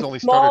Mahomes only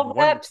small started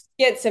reps,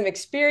 get some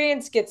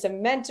experience, get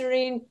some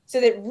mentoring, so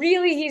that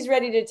really he's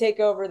ready to take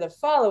over the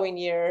following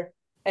year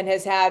and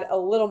has had a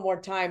little more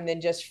time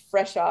than just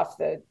fresh off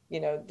the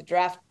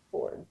draft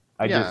board.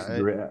 I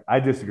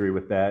disagree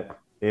with that.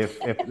 If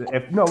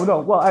no,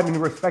 well, I mean,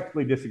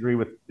 respectfully disagree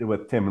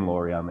with Tim and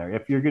Lori on there.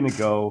 If you're going to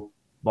go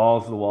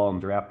balls to the wall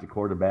and draft a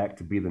quarterback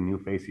to be the new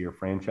face of your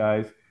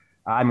franchise,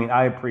 I mean,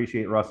 I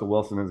appreciate Russell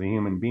Wilson as a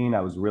human being.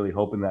 I was really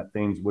hoping that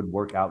things would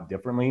work out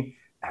differently.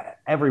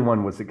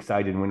 Everyone was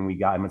excited when we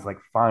got him. It's like,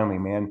 finally,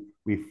 man,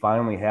 we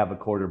finally have a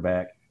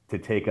quarterback to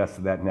take us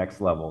to that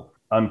next level.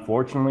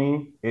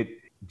 Unfortunately, it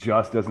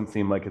just doesn't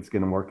seem like it's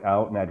going to work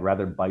out, and I'd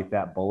rather bite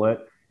that bullet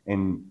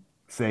and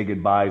say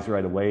goodbyes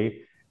right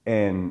away.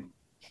 And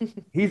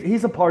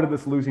he's a part of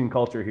this losing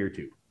culture here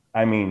too.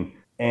 I mean,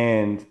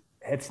 and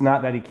it's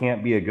not that he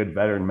can't be a good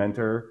veteran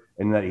mentor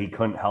and that he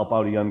couldn't help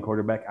out a young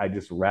quarterback. I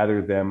just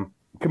rather them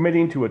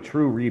committing to a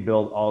true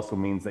rebuild also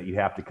means that you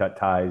have to cut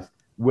ties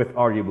with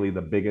arguably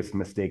the biggest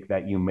mistake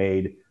that you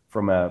made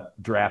from a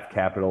draft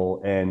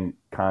capital and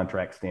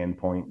contract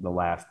standpoint the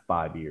last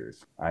 5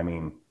 years. I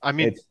mean,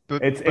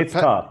 it's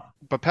tough.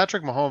 But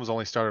Patrick Mahomes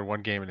only started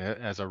one game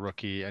as a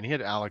rookie, and he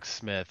had Alex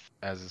Smith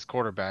as his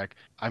quarterback.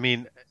 I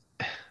mean,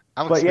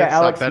 Alex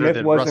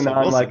Smith wasn't on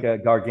Wilson. like a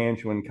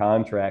gargantuan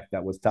contract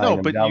that was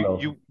tying him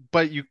down.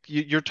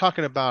 You're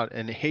talking about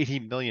an 80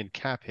 million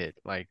cap hit.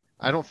 Like,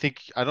 I don't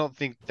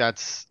think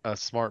that's a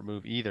smart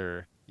move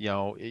either.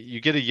 You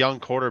get a young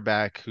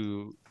quarterback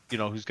who's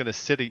going to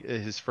sit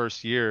his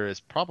first year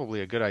is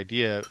probably a good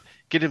idea.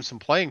 Get him some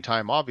playing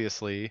time,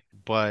 obviously,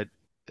 but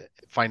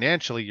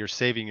financially, you're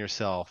saving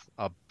yourself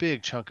a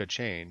big chunk of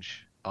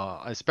change,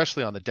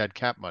 especially on the dead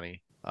cap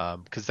money,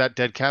 because that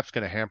dead cap's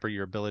going to hamper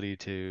your ability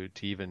to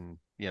even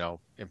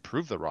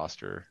improve the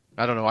roster.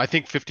 I don't know. I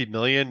think 50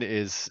 million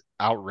is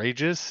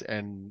outrageous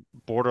and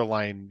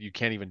borderline. You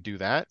can't even do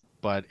that.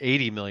 But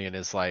 80 million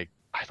is like,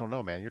 I don't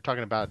know, man. You're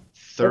talking about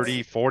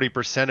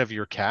 40% of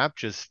your cap.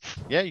 Just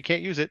you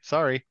can't use it.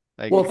 Sorry.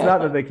 Like, well, it's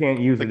not that they can't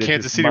use it. The it's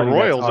Kansas just City money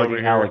Royals that's already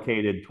over here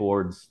allocated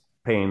towards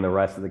paying the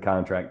rest of the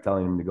contract,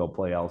 telling him to go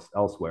play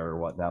elsewhere or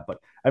whatnot. But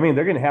I mean,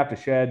 they're going to have to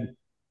shed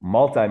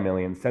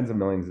multi-millions, tens of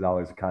millions of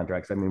dollars of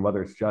contracts. I mean,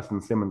 whether it's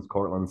Justin Simmons,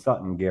 Cortland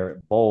Sutton,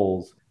 Garrett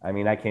Bowles. I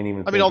mean, I can't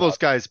even. I mean, all those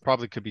guys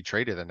probably could be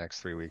traded the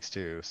next 3 weeks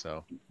too.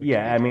 So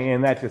I mean,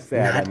 and that's just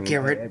sad. Not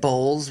Garrett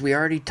Bowles. We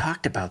already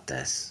talked about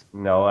this.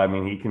 No, I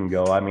mean, he can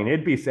go. I mean,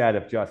 it'd be sad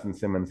if Justin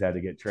Simmons had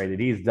to get traded.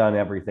 He's done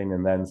everything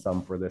and then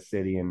some for the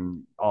city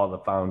and all the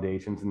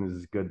foundations, and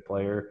is a good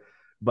player.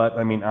 But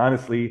I mean,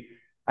 honestly,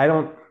 I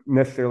don't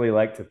necessarily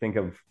like to think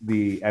of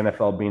the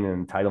NFL being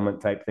an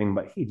entitlement type thing,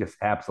 but he just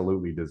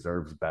absolutely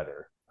deserves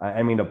better.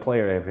 I mean, a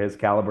player of his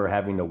caliber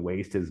having to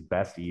waste his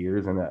best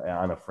years on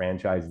a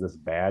franchise this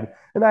bad.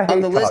 And I hate on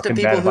the list of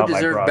people who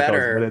deserve Broncos,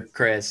 better,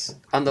 Chris,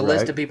 on the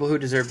list of people who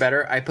deserve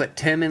better, I put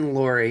Tim and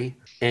Lori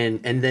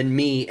and then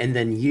me and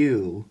then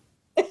you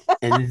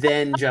and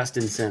then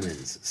Justin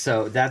Simmons.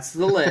 So that's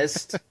the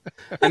list.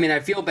 I mean,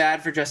 I feel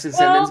bad for Justin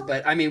Simmons,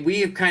 but I mean,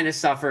 we've kind of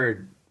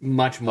suffered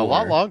much more. A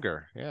lot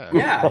longer. Yeah.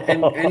 Yeah.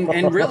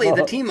 And really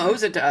the team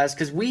owes it to us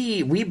because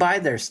we buy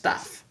their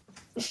stuff.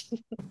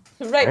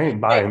 Right. I ain't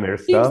buying their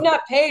stuff. He's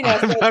not paying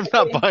us. I'm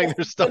not buying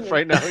their stuff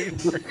right now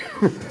either.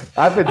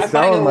 I've been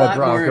selling my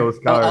Broncos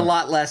cards. A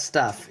lot less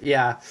stuff.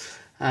 Yeah.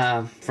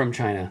 From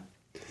China.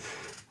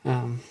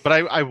 But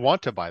I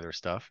want to buy their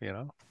stuff,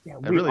 Yeah,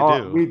 I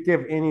really do. We'd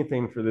give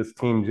anything for this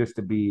team just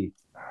to be,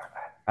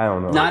 I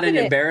don't know. Not an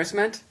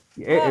embarrassment?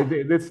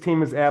 This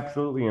team is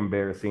absolutely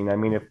embarrassing. I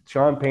mean, if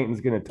Sean Payton's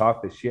going to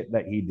talk the shit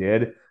that he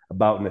did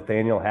about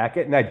Nathaniel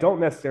Hackett, and I don't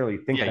necessarily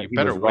think that he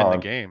better was win wrong. the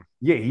game.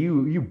 Yeah,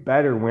 you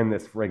better win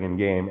this friggin'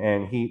 game.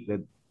 And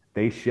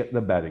they shit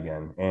the bed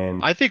again.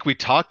 And I think we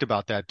talked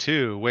about that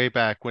too, way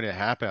back when it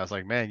happened. I was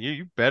like, man,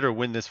 you better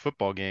win this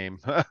football game.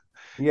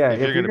 Yeah, if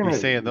you're going to be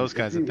saying those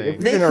kinds of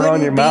things. They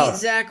couldn't beat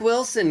Zach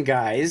Wilson,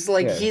 guys.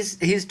 Like,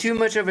 he's too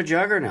much of a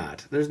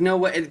juggernaut. There's no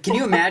way. Can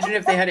you imagine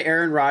if they had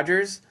Aaron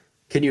Rodgers?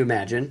 Can you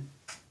imagine?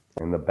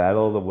 In the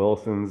battle of the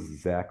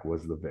Wilsons, Zach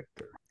was the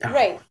victor.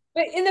 Right.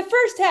 But in the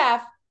first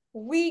half,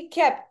 we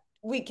kept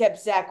we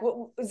kept Zach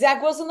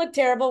Wilson looked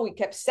terrible. We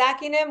kept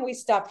sacking him. We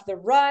stopped the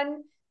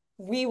run.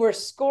 We were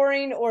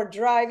scoring or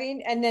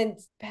driving. And then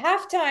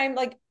halftime,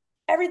 like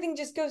everything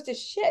just goes to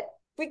shit.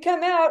 We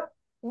come out,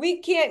 we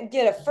can't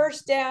get a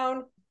first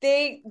down.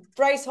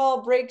 Bryce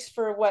Hall breaks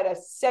for a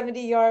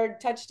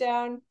 70-yard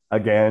touchdown.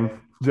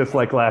 Again, just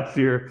like last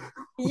year.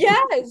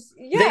 Yes.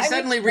 Yeah. They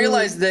suddenly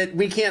realized that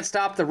we can't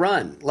stop the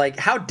run. Like,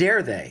 how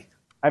dare they?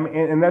 I mean,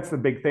 and that's the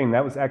big thing.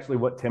 That was actually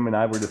what Tim and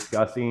I were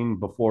discussing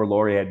before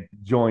Lori had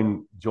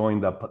joined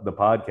the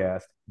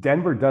podcast.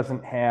 Denver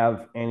doesn't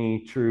have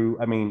any true,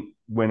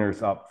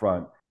 winners up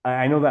front.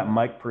 I know that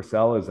Mike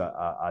Purcell is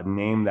a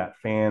name that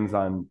fans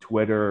on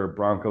Twitter,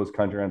 Broncos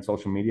country, on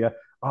social media.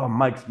 Oh,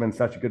 Mike's been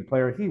such a good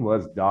player. He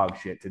was dog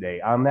shit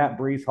today. On that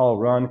Breece Hall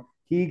run,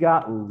 he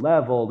got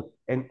leveled,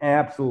 and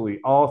absolutely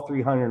all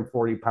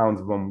 340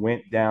 pounds of him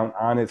went down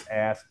on his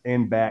ass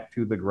and back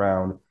to the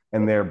ground,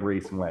 and there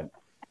Breece went.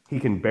 He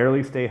can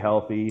barely stay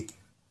healthy.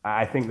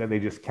 I think that they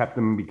just kept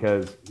him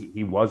because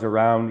he was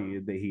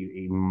around.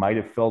 He might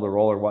have filled a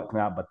role or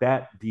whatnot, but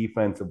that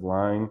defensive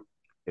line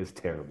is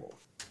terrible.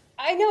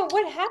 I know.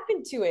 What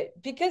happened to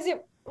it? Because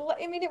it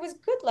was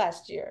good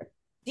last year.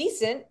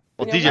 Decent.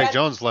 Well, DJ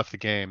Jones left the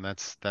game.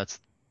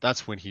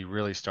 That's when he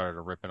really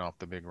started ripping off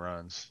the big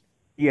runs.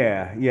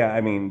 Yeah.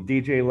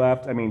 DJ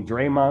left.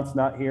 Draymond's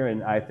not here,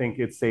 and I think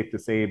it's safe to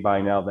say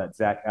by now that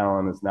Zach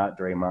Allen is not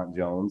Draymond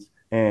Jones,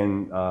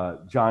 and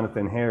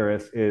Jonathan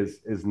Harris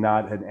is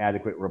not an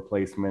adequate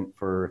replacement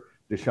for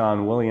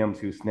Deshaun Williams,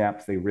 whose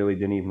snaps they really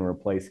didn't even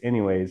replace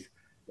anyways.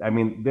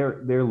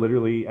 They're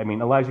literally.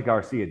 Elijah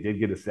Garcia did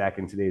get a sack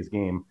in today's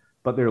game,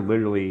 but they're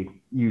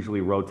literally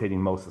usually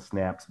rotating most of the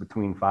snaps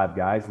between five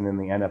guys. And in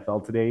the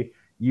NFL today,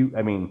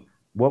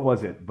 what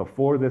was it?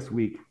 Before this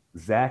week,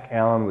 Zach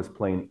Allen was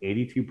playing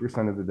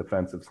 82% of the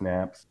defensive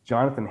snaps.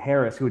 Jonathan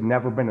Harris, who had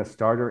never been a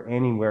starter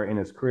anywhere in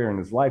his career in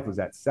his life, was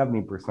at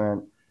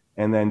 70%.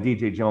 And then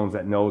DJ Jones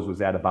at nose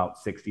was at about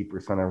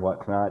 60% or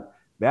whatnot.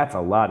 That's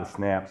a lot of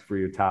snaps for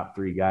your top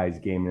three guys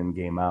game in,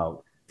 game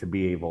out to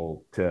be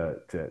able to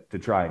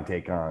try and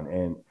take on.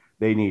 And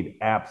they need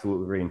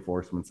absolute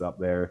reinforcements up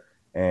there.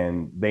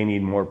 And they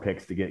need more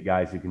picks to get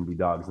guys who can be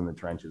dogs in the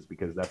trenches,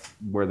 because that's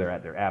where they're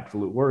at their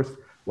absolute worst.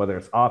 Whether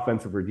it's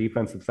offensive or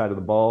defensive side of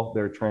the ball,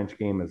 their trench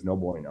game is no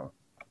bueno.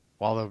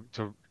 Well,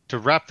 to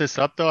wrap this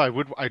up, though,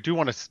 I do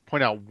want to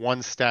point out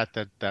one stat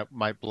that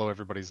might blow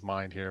everybody's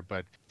mind here.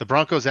 But the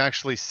Broncos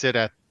actually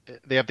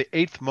they have the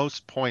 8th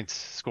most points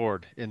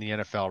scored in the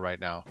NFL right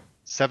now,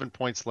 7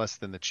 points less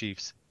than the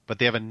Chiefs, but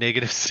they have a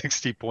negative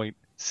 60 point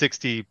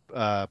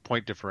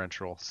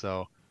differential.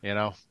 So,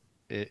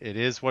 it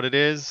is what it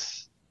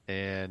is,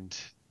 and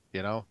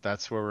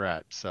that's where we're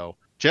at. So,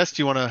 Jess,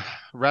 do you want to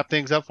wrap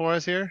things up for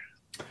us here?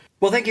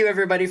 Well, thank you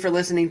everybody for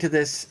listening to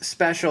this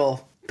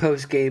special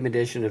post-game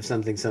edition of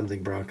Something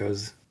Something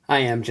Broncos. I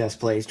am Jess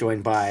Plays,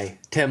 joined by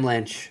Tim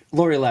Lynch,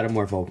 Lori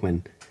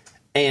Lattimore-Volkman,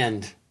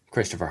 and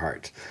Christopher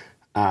Hart.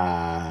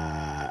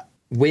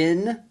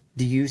 When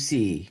do you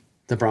see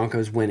the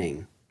Broncos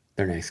winning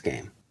their next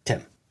game?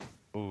 Tim.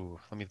 Ooh,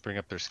 let me bring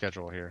up their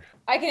schedule here.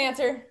 I can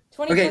answer.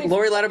 Okay,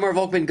 Lori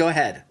Lattimore-Volkman, go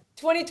ahead.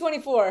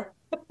 2024.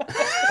 Oh,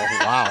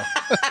 wow.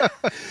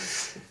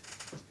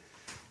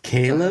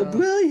 Caleb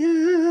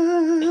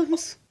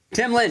Williams.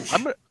 Tim Lynch.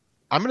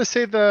 I'm gonna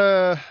say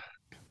the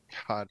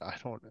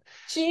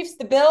Chiefs,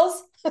 the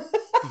Bills.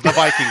 The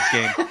Vikings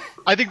game.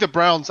 I think the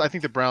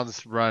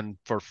Browns run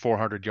for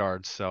 400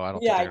 yards, so I don't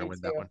think they're gonna win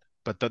that one.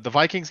 But the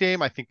Vikings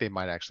game, I think they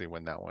might actually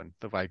win that one.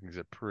 The Vikings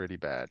are pretty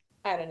bad.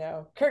 I don't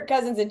know. Kirk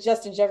Cousins and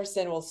Justin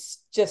Jefferson will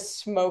just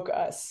smoke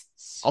us.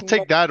 I'll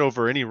take that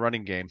over any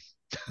running game.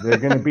 They're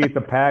going to beat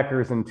the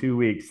Packers in 2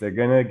 weeks. They're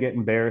going to get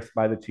embarrassed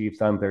by the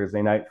Chiefs on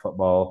Thursday Night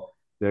Football.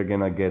 They're going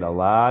to get a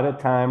lot of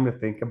time to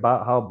think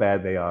about how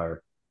bad they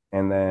are.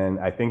 And then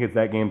I think if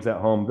that game's at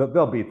home,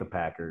 they'll beat the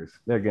Packers.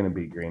 They're going to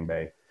beat Green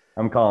Bay.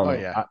 I'm calling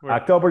it. Yeah.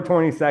 October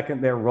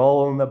 22nd, they're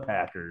rolling the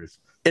Packers.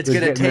 It's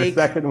going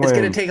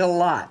to take a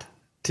lot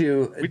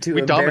to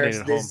embarrass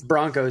this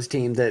Broncos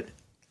team that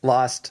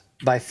lost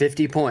by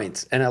 50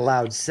 points and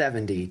allowed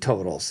 70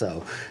 total.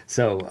 So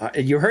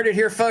you heard it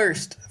here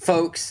first,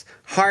 folks.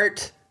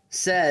 Hart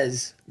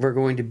says we're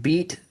going to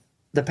beat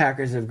the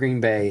Packers of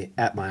Green Bay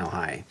at Mile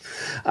High.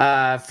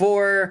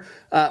 For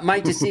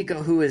Mike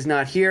DeSico, who is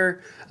not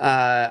here,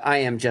 I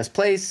am Jess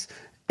Place,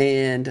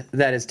 and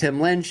that is Tim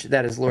Lynch.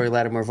 That is Lori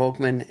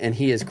Lattimore-Volkman, and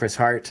he is Chris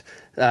Hart.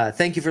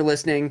 Thank you for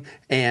listening,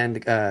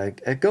 and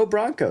go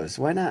Broncos.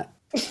 Why not?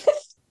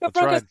 Go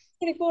Broncos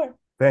 24.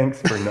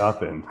 Thanks for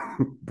nothing,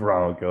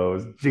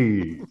 Broncos.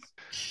 Jeez.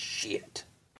 Shit.